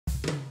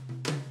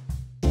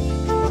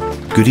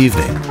Good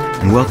evening,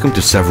 and welcome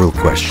to Several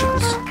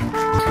Questions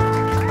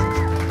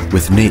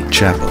with Nate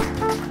Chappell.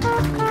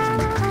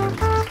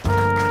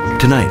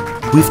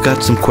 Tonight, we've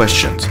got some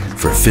questions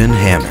for Fin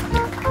Hammond.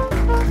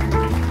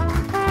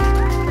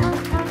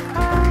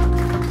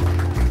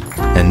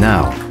 And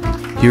now,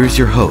 here's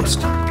your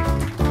host,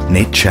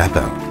 Nate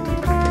Chappell.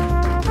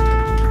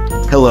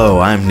 Hello,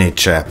 I'm Nate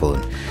Chappell,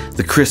 and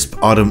the crisp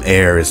autumn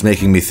air is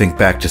making me think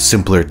back to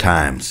simpler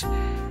times,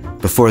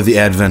 before the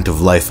advent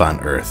of life on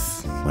Earth,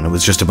 when it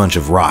was just a bunch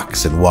of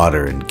rocks and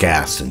water and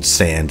gas and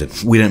sand, and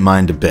we didn't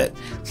mind a bit.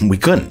 We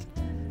couldn't,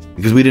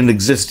 because we didn't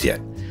exist yet.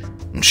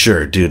 And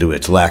sure, due to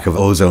its lack of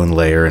ozone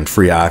layer and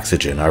free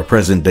oxygen, our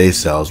present-day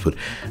selves would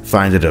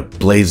find it a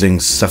blazing,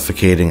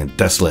 suffocating, and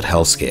desolate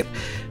hellscape.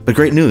 But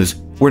great news,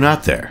 we're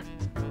not there.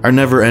 Our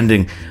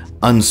never-ending,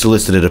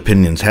 unsolicited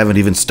opinions haven't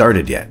even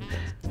started yet.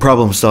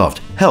 Problem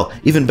solved. Hell,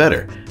 even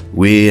better.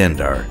 We and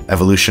our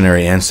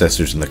evolutionary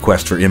ancestors in the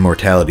quest for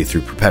immortality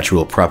through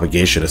perpetual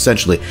propagation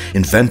essentially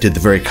invented the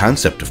very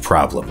concept of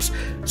problems.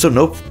 So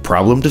no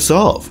problem to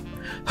solve.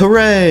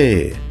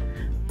 Hooray!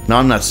 Now,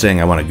 I'm not saying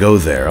I want to go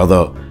there,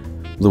 although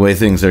the way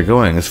things are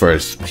going as far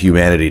as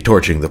humanity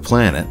torching the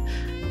planet,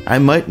 I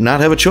might not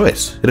have a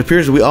choice. It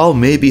appears we all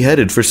may be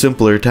headed for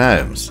simpler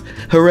times.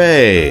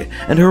 Hooray!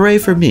 And hooray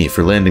for me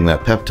for landing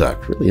that pep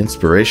talk. Really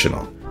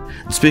inspirational.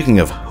 Speaking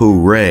of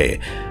hooray,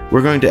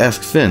 we're going to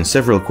ask Fin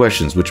several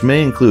questions which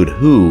may include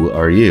who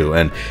are you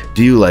and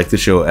do you like the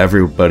show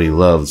Everybody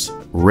Loves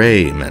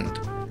Raymond?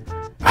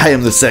 I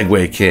am the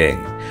Segway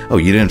King. Oh,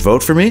 you didn't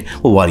vote for me?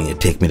 Well, why don't you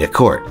take me to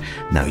court?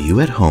 Now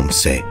you at home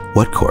say,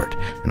 what court?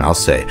 And I'll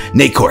say,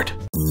 Nate Court.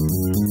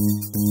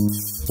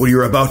 What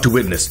you're about to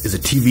witness is a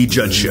TV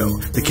judge show.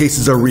 The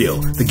cases are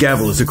real, the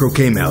gavel is a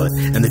croquet mallet,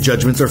 and the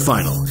judgments are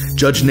final.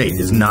 Judge Nate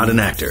is not an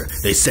actor.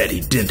 They said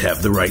he didn't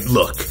have the right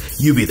look.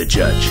 You be the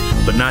judge,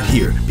 but not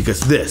here, because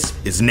this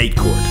is Nate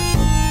Court.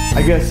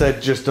 I guess I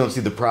just don't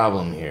see the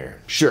problem here.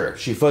 Sure,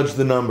 she fudged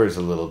the numbers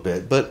a little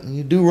bit, but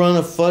you do run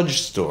a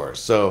fudge store,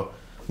 so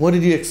what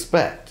did you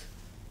expect?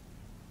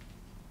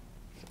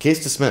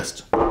 Case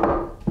dismissed.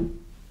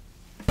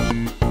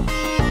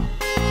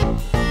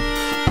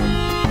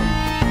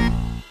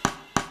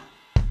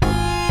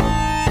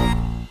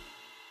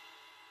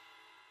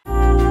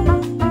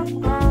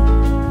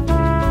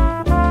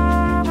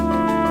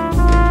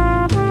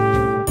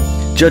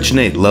 Judge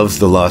Nate loves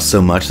the law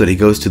so much that he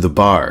goes to the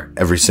bar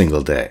every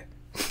single day.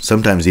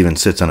 Sometimes even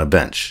sits on a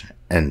bench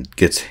and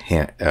gets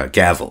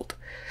gavelled.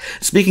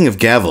 Speaking of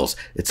gavels,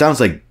 it sounds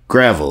like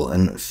gravel,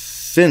 and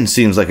Fin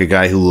seems like a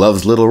guy who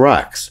loves little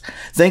rocks.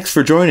 Thanks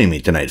for joining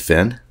me tonight,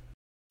 Fin.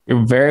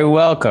 You're very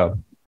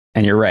welcome,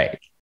 and you're right.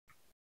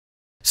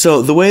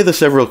 So the way the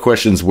several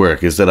questions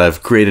work is that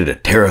I've created a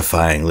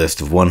terrifying list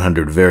of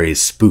 100 very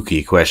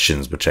spooky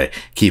questions which I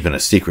keep in a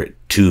secret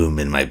tomb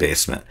in my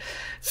basement.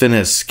 Fin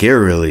has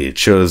scarily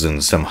chosen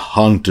some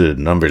haunted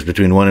numbers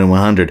between 1 and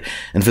 100,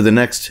 and for the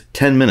next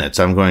 10 minutes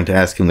I'm going to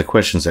ask him the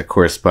questions that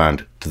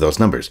correspond to those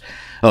numbers.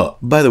 Oh,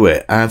 by the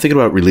way, I'm thinking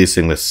about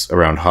releasing this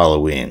around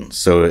Halloween,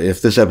 so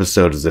if this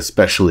episode is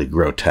especially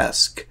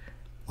grotesque,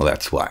 well,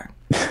 that's why.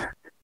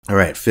 All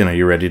right, Fin, are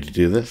you ready to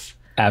do this?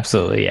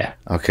 Absolutely, yeah.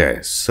 Okay,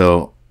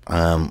 so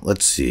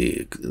let's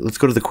see. Let's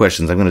go to the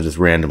questions. I'm going to just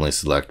randomly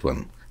select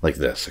one like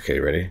this. Okay,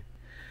 ready?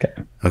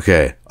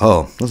 Okay.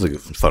 Oh, this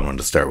is a fun one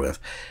to start with.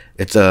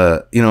 It's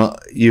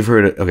you've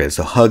heard it. Okay,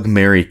 so hug,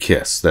 marry,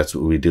 kiss. That's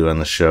what we do on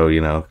the show,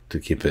 to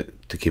keep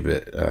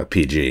it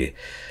PG,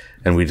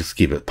 and we just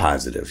keep it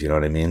positive. You know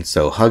what I mean?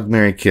 So hug,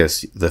 marry,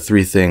 kiss. The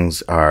three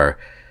things are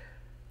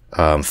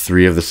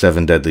 3 of the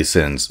 7 deadly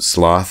sins: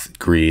 sloth,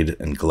 greed,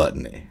 and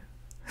gluttony.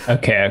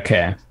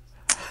 Okay.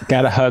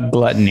 Gotta hug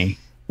gluttony,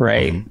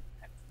 right? Mm-hmm.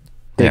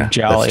 Big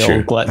jolly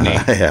old gluttony.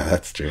 Yeah,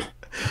 that's true.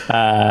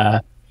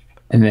 And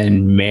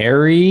then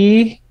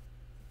marry.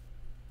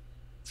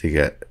 So you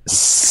got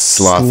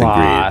sloth and greed.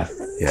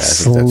 Yeah, I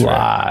think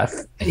that's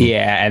right.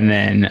 Yeah, and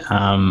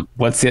then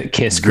what's it?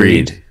 Kiss,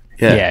 greed.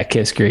 Yeah,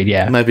 kiss, greed.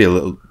 Yeah, it might be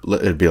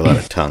it'd be a lot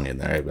of tongue in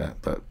there, I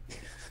bet, but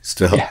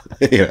still,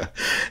 yeah,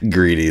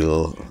 greedy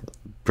little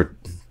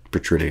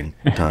protruding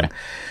tongue.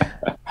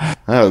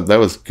 Oh, that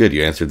was good.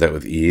 You answered that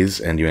with ease,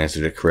 and you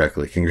answered it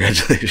correctly.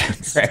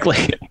 Congratulations.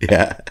 Correctly.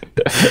 Yeah.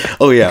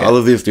 Oh yeah, okay. All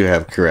of these do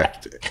have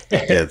correct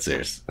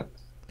answers,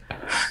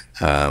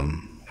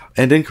 and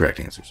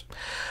incorrect answers.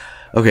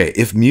 Okay,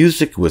 if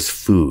music was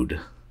food,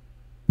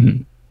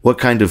 what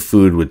kind of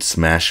food would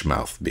Smash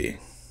Mouth be?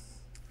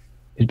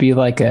 It'd be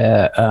like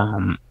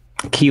a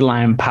key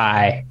lime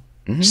pie.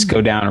 Just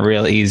go down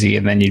real easy,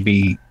 and then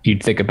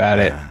you'd think about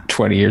it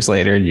 20 years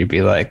later, and you'd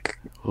be like,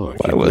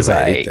 what was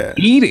I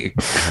eating?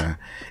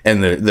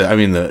 And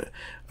the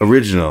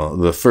original,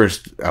 the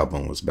first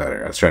album was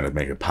better. I was trying to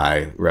make a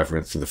pie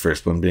reference to the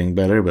first one being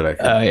better, but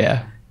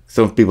yeah.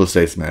 Some people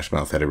say Smash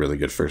Mouth had a really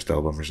good first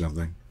album or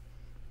something.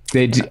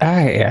 They do.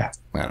 Yeah.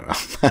 I don't know.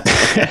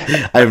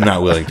 I'm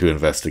not willing to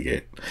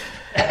investigate.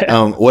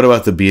 What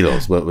about the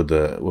Beatles? What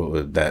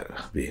would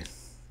that be?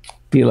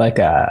 Be like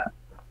a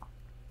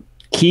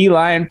key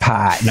lime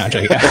pie. No,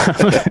 joking.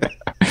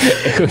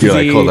 You're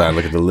like, hold on,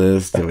 look at the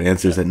list of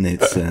answers that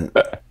Nate sent.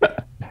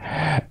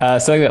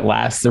 Something that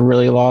lasts a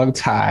really long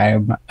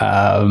time.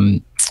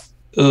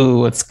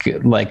 What's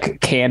good?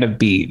 Like can of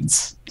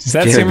beans. Does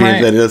that seem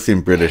right? That does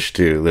seem British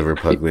too,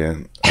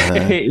 Liverpudlian.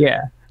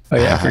 Yeah. Oh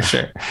yeah, for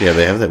sure. Yeah,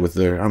 they have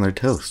that on their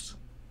toast.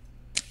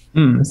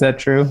 Is that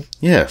true?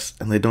 Yes,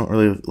 and they don't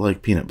really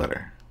like peanut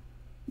butter.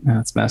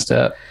 That's messed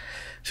up.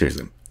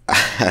 Seriously,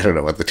 I don't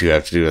know what the two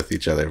have to do with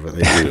each other, but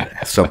they do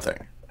have something.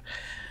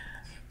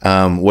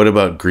 What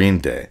about Green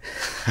Day?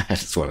 I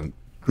just want to.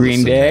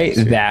 Green Day,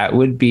 that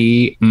would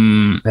be.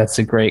 That's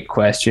a great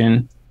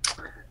question.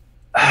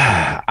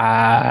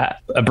 A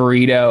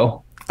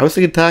burrito. I was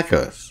thinking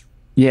tacos.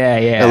 Yeah.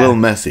 A little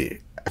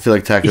messy. I feel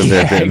like tacos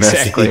are a bit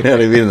messy. You know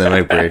what I mean? They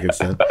might break and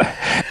stuff.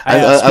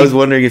 I was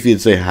wondering if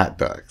you'd say hot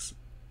dogs.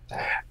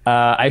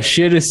 I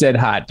should have said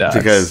hot dogs.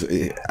 Because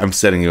I'm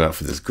setting you up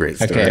for this great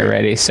story. Okay,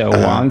 ready? So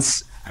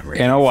once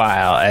in a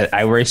while,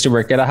 I used to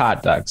work at a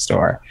hot dog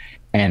store,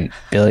 and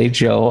Billy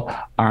Joel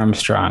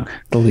Armstrong,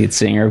 the lead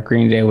singer of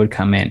Green Day, would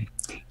come in.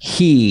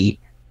 He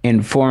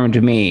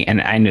informed me,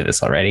 and I knew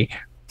this already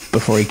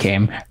before he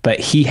came, but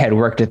he had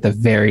worked at the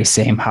very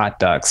same hot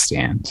dog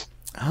stand.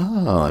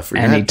 Oh, I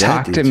forgot. And he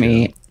talked to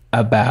me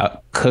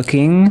about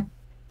cooking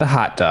the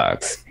hot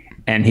dogs.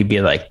 And he'd be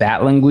like,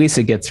 that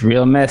linguiça gets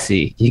real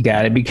messy. You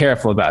got to be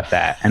careful about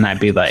that. And I'd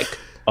be like,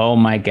 oh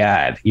my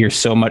God, you're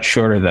so much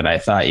shorter than I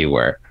thought you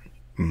were.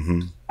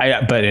 Mm-hmm.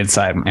 But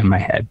inside in my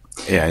head.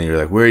 Yeah. And you're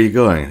like, where are you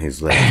going? And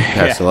he's like,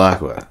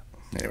 Pastelaqua.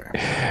 Anyway.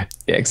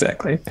 Yeah,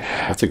 exactly.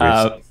 That's a great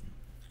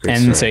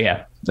and story. So,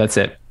 yeah, that's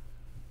it.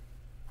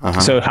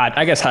 So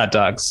I guess hot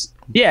dogs.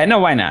 Yeah, no,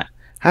 why not?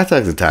 Hot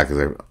dogs and tacos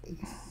are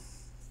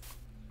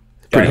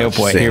oh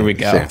boy, here we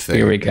go.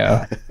 Here we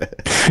go.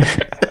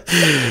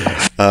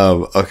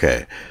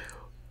 Okay.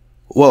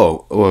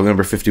 Whoa. Well,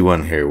 number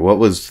 51 here. What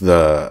was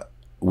the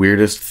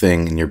weirdest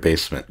thing in your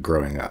basement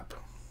growing up?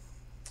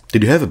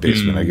 Did you have a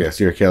basement? I guess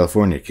you're a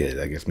California kid.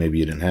 I guess maybe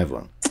you didn't have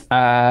one.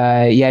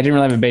 Yeah, I didn't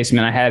really have a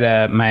basement. I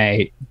had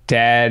my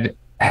dad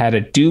had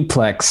a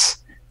duplex,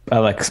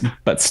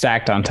 but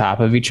stacked on top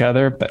of each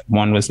other, but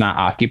one was not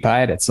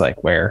occupied. It's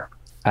like where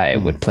I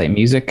would play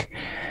music.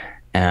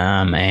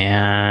 And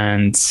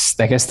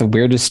I guess the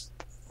weirdest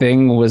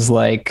thing was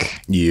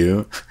like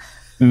you,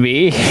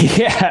 me.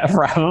 Yeah,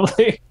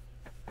 probably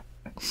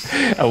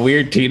a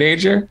weird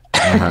teenager.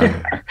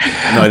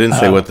 No, I didn't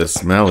say what the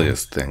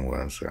smelliest thing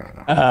was.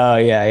 Oh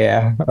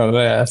yeah. Oh,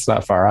 that's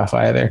not far off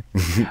either.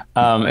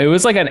 It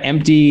was like an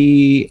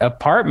empty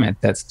apartment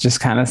that's just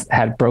kind of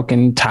had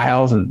broken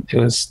tiles, and it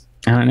was,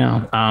 I don't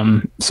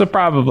know. So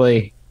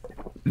probably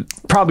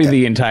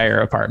the entire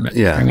apartment.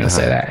 Yeah, I'm gonna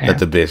say that. Yeah. That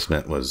the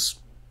basement was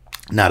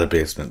not a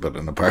basement, but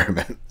an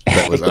apartment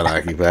that was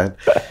unoccupied.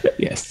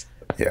 Yes.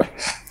 Yeah,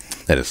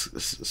 that is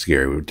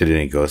scary. Did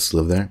any ghosts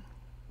live there?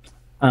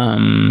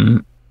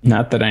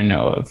 Not that I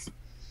know of.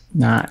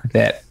 Not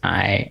that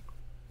I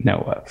know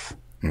of.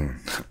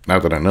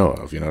 Not that I know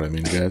of. You know what I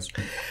mean, guys?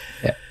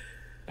 Yeah.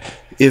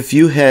 If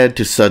you had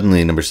to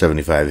suddenly, number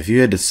 75, if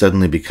you had to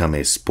suddenly become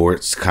a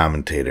sports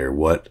commentator,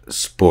 what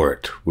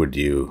sport would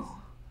you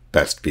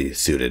best be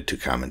suited to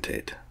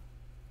commentate?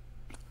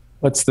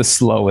 What's the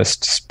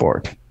slowest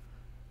sport?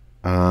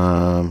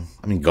 I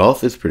mean,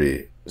 golf is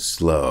pretty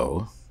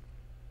slow.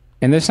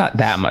 And there's not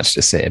that much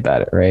to say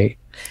about it, right?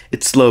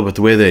 It's slow, but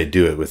the way they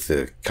do it with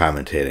the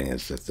commentating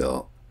is that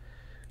they'll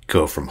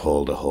go from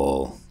hole to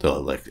hole.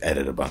 They'll like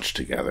edit a bunch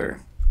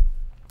together.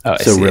 Oh,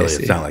 so really,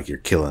 it's not like you're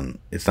killing.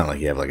 It's not like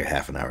you have like a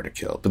half an hour to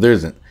kill. But there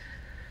isn't.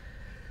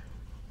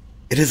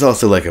 It is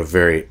also like a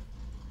very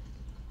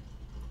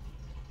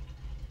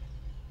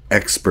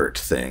expert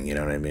thing. You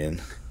know what I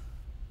mean?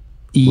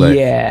 Like,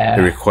 yeah.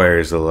 It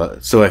requires a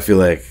lot. So I feel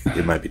like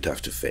it might be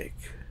tough to fake.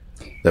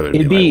 That would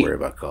be my worry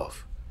about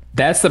golf.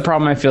 That's the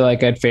problem I feel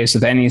like I'd face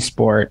with any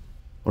sport.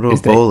 What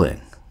about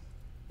bowling?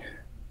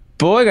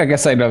 Bowling, I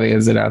guess I know the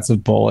ins and outs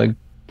of bowling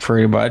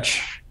pretty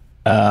much.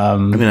 I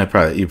mean,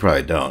 you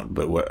probably don't,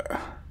 but what?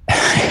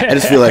 I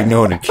just feel like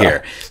no one would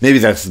care. Maybe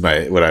that's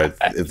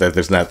that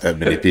there's not that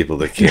many people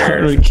that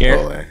care. Really care.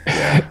 Bowling.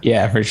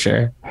 Yeah, for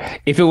sure.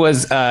 If it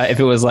was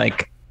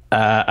like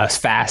a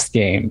fast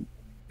game,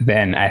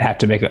 then I'd have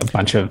to make a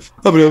bunch of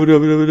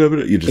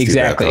you just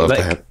exactly do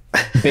that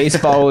like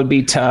baseball would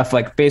be tough.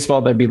 Like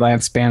baseball, there'd be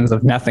line spans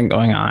of nothing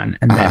going on,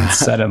 and then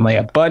suddenly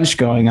a bunch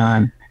going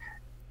on,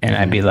 and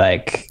I'd be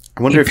like,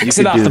 I wonder if picks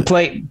it off the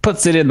plate,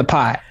 puts it in the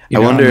pot. I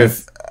wonder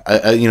if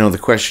the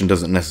question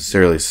doesn't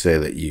necessarily say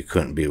that you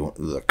couldn't be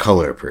the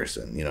color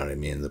person. You know what I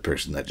mean? The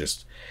person that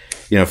just,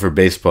 for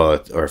baseball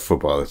or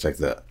football, it's like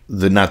the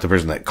not the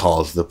person that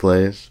calls the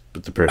plays,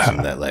 but the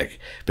person that like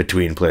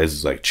between plays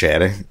is like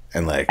chatting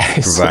and like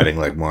providing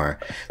like more.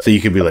 So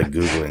you could be like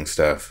Googling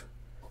stuff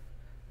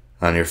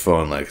on your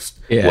phone, like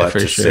what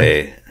to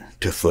say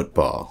to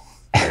football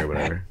or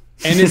whatever.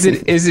 And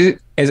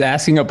is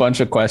asking a bunch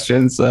of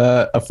questions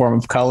a form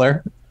of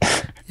color?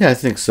 Yeah, I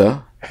think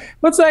so.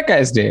 What's that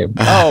guy's name?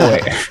 Oh,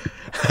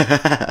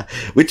 wait.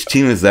 Which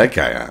team is that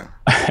guy on?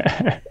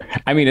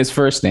 I mean, his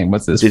first name.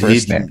 What's his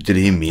first name? Did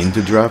he mean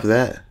to drop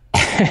that?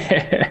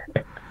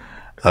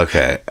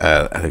 Okay,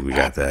 I think we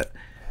got that.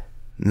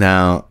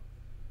 Now,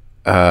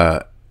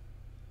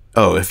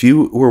 if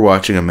you were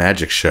watching a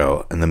magic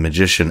show and the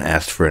magician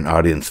asked for an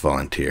audience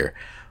volunteer,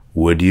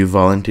 would you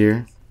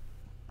volunteer?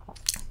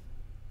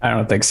 I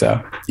don't think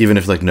so. Even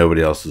if like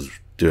nobody else is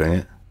doing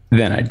it?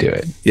 Then I'd do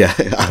it. Yeah,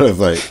 out of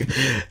like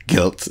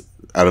guilt,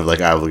 out of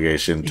like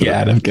obligation.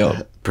 Out of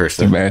guilt.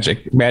 Person.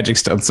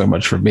 Magic's done so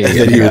much for me. And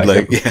then you would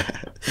like,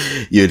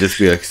 you would just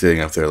be like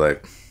sitting up there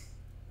like,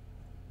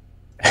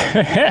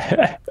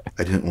 I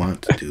didn't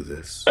want to do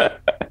this.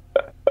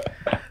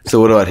 So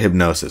what about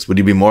hypnosis? Would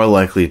you be more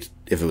likely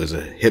if it was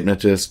a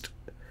hypnotist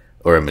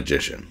or a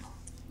magician?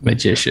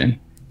 Magician.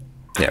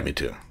 Yeah, me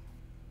too.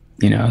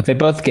 They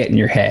both get in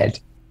your head,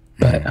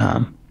 but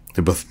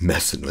they're both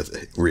messing with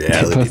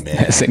reality, man.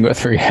 Messing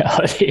with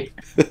reality.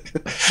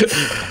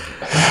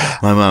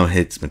 My mom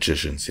hates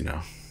magicians,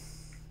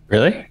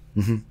 Really?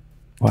 Mm-hmm.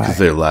 Why? Because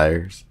they're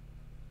liars.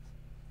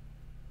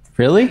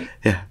 Really?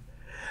 Yeah.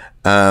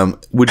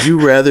 Would you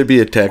rather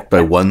be attacked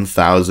by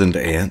 1,000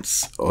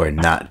 ants or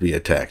not be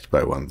attacked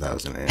by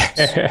 1,000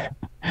 ants?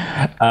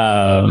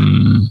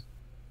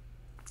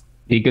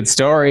 Be a good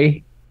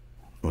story.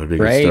 Would be a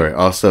good story.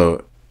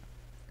 Also,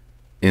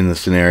 in the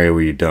scenario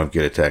where you don't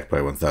get attacked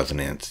by 1,000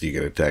 ants, you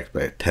get attacked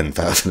by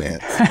 10,000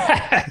 ants.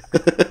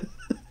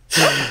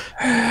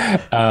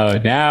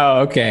 Now,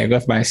 okay,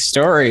 with my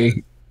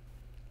story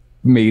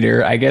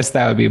meter, I guess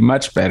that would be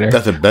much better.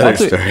 That's a better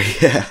story.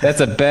 Yeah,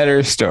 that's a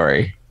better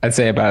story. I'd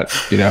say about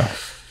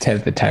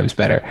 10 times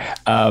better.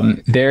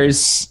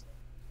 There's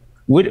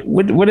what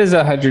is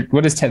 100?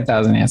 What does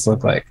 10,000 ants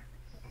look like?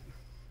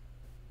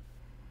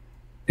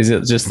 Is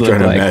it just look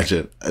like?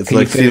 Imagine. It's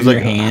like seems like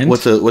hand?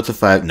 What's a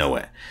 5? No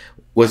way.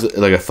 Was it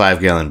like a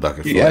 5-gallon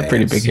bucket full? Yeah,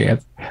 pretty big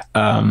ants.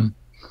 A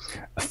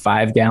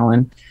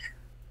 5-gallon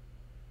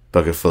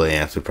bucket full of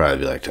ants would probably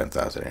be like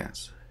 10,000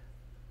 ants.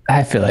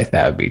 I feel like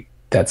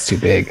that's too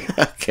big.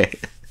 Okay.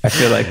 I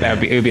feel like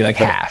it would be like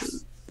half.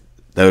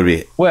 That would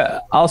be.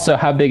 Well, also,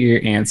 how big are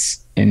your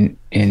ants in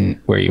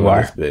where you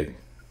are? That's big.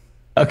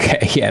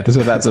 Okay, yeah,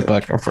 that's a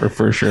bucket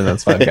for sure.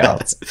 That's 5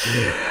 gallons.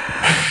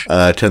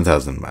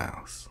 10,000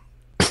 miles.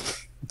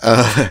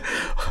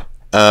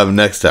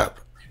 Next up.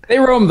 They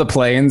roam the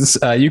plains.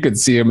 You could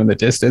see them in the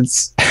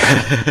distance.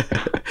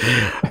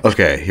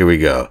 Okay, here we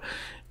go.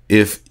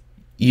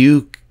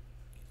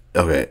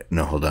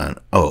 Hold on.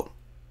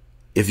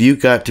 If you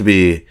got to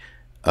be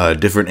a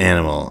different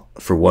animal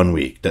for 1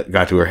 week, that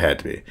got to or had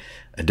to be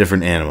a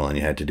different animal, and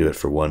you had to do it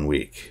for 1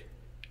 week,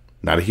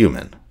 not a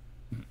human,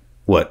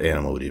 what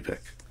animal would you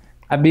pick?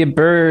 I'd be a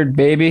bird,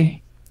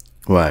 baby.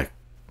 Why?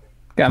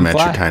 To match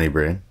your tiny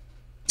brain.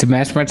 To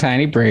match my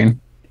tiny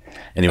brain.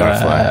 And you want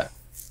to fly?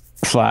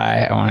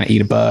 Fly. I want to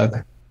eat a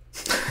bug.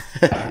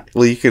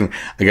 Well, you can.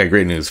 I got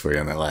great news for you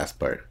on that last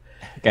part.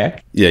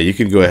 Okay. Yeah, you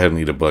can go ahead and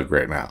eat a bug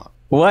right now.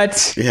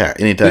 What? Yeah,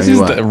 anytime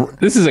you want.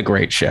 This is a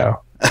great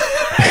show.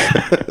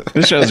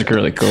 This show's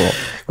really cool.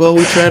 Well,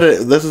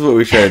 this is what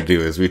we try to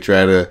do, is we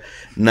try to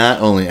not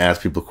only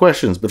ask people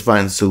questions, but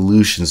find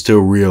solutions to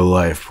real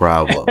life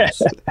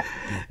problems.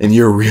 And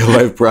your real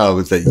life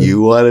problem is that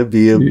you want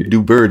to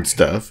do bird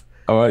stuff.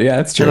 Oh, yeah,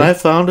 that's true. And I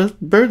found a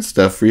bird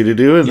stuff for you to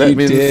do, and that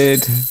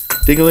means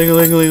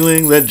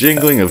ding-a-ling-a-ling-a-ling-a-ling, that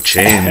jingling of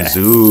chains,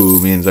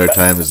 means our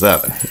time is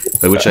up.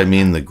 By which I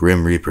mean the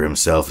Grim Reaper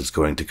himself is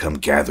going to come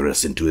gather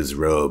us into his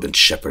robe and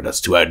shepherd us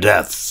to our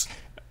deaths.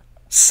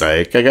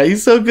 Psych, I got you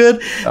so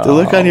good. The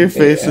look on your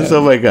face is,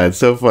 oh my god,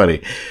 so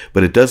funny.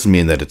 But it does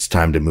mean that it's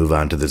time to move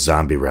on to the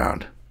zombie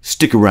round.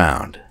 Stick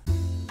around.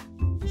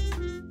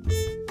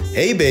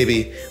 Hey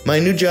baby, my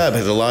new job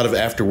has a lot of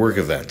after-work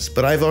events,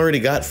 but I've already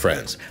got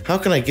friends. How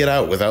can I get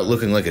out without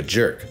looking like a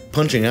jerk,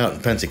 punching out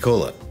in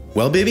Pensacola?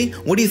 Well baby,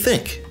 what do you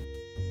think?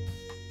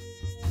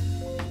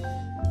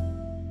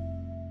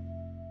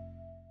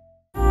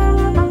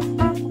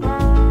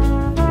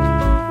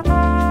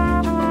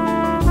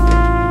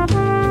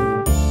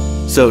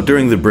 So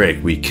during the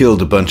break, we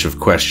killed a bunch of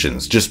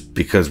questions just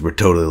because we're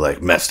totally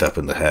like messed up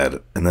in the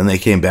head. And then they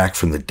came back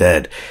from the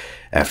dead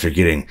after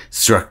getting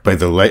struck by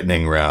the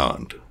lightning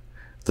round.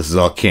 This is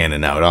all canon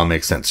now. It all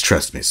makes sense.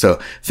 Trust me. So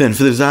Finn,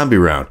 for the zombie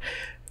round,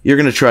 you're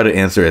going to try to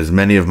answer as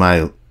many of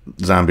my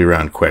zombie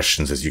round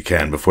questions as you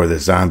can before the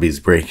zombies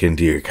break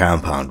into your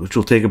compound, which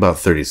will take about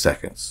 30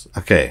 seconds.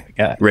 Okay.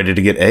 Yeah. Ready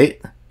to get 8?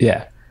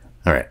 Yeah.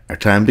 All right. Our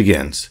time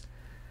begins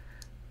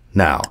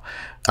now.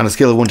 On a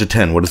scale of 1 to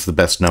 10, what is the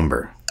best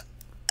number?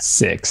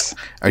 6.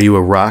 Are you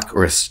a rock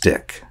or a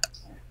stick?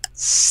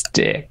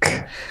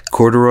 Stick.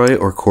 Corduroy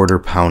or quarter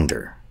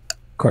pounder?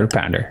 Quarter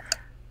pounder.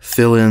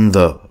 Fill in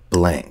the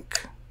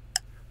blank.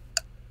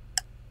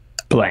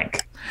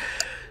 Blank.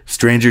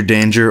 Stranger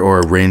danger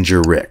or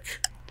Ranger Rick?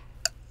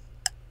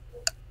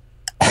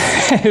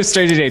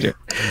 Stranger danger.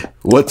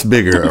 What's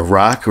bigger, a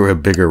rock or a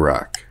bigger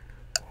rock?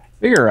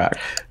 Bigger rock.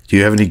 Do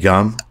you have any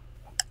gum?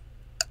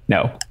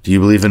 No. Do you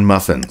believe in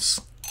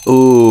muffins?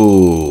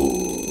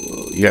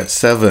 Ooh, you got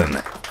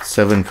 7.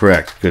 7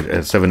 correct.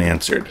 Good. 7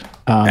 answered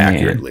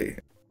accurately. Man.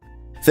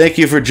 Thank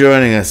you for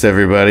joining us,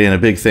 everybody, and a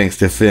big thanks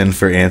to Finn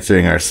for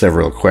answering our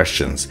several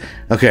questions.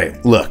 Okay,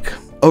 look.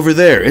 Over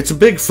there, it's a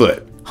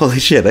Bigfoot. Holy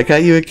shit, I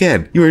got you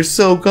again. You were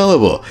so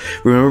gullible.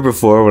 Remember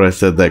before when I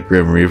said that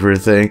Grim Reaper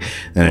thing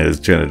and I was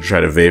trying to try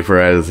to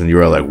vaporize and you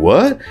were all like,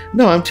 what?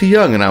 No, I'm too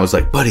young. And I was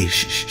like, buddy,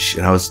 shh.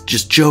 And I was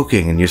just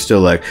joking. And you're still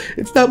like,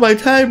 it's not my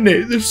time,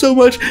 Nate. There's so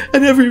much. I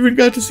never even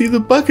got to see the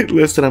bucket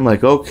list. And I'm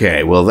like,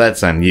 okay, well,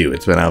 that's on you.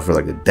 It's been out for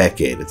like a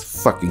decade. It's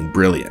fucking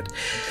brilliant.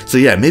 So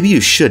yeah, maybe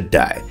you should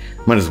die.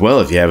 Might as well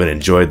if you haven't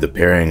enjoyed the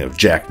pairing of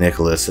Jack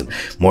Nicklaus and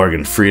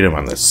Morgan Freedom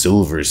on the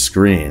silver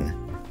screen.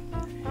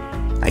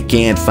 I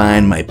can't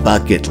find my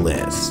bucket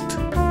list.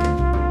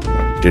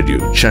 Did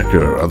you check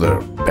your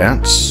other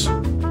pants?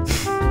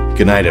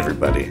 Good night,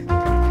 everybody.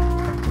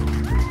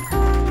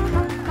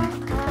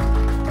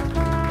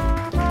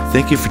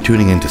 Thank you for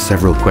tuning in to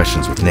Several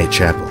Questions with Nate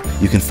Chappell.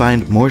 You can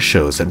find more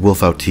shows at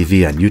Wolfout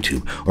TV on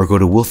YouTube or go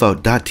to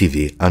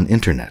wolfout.tv on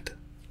internet.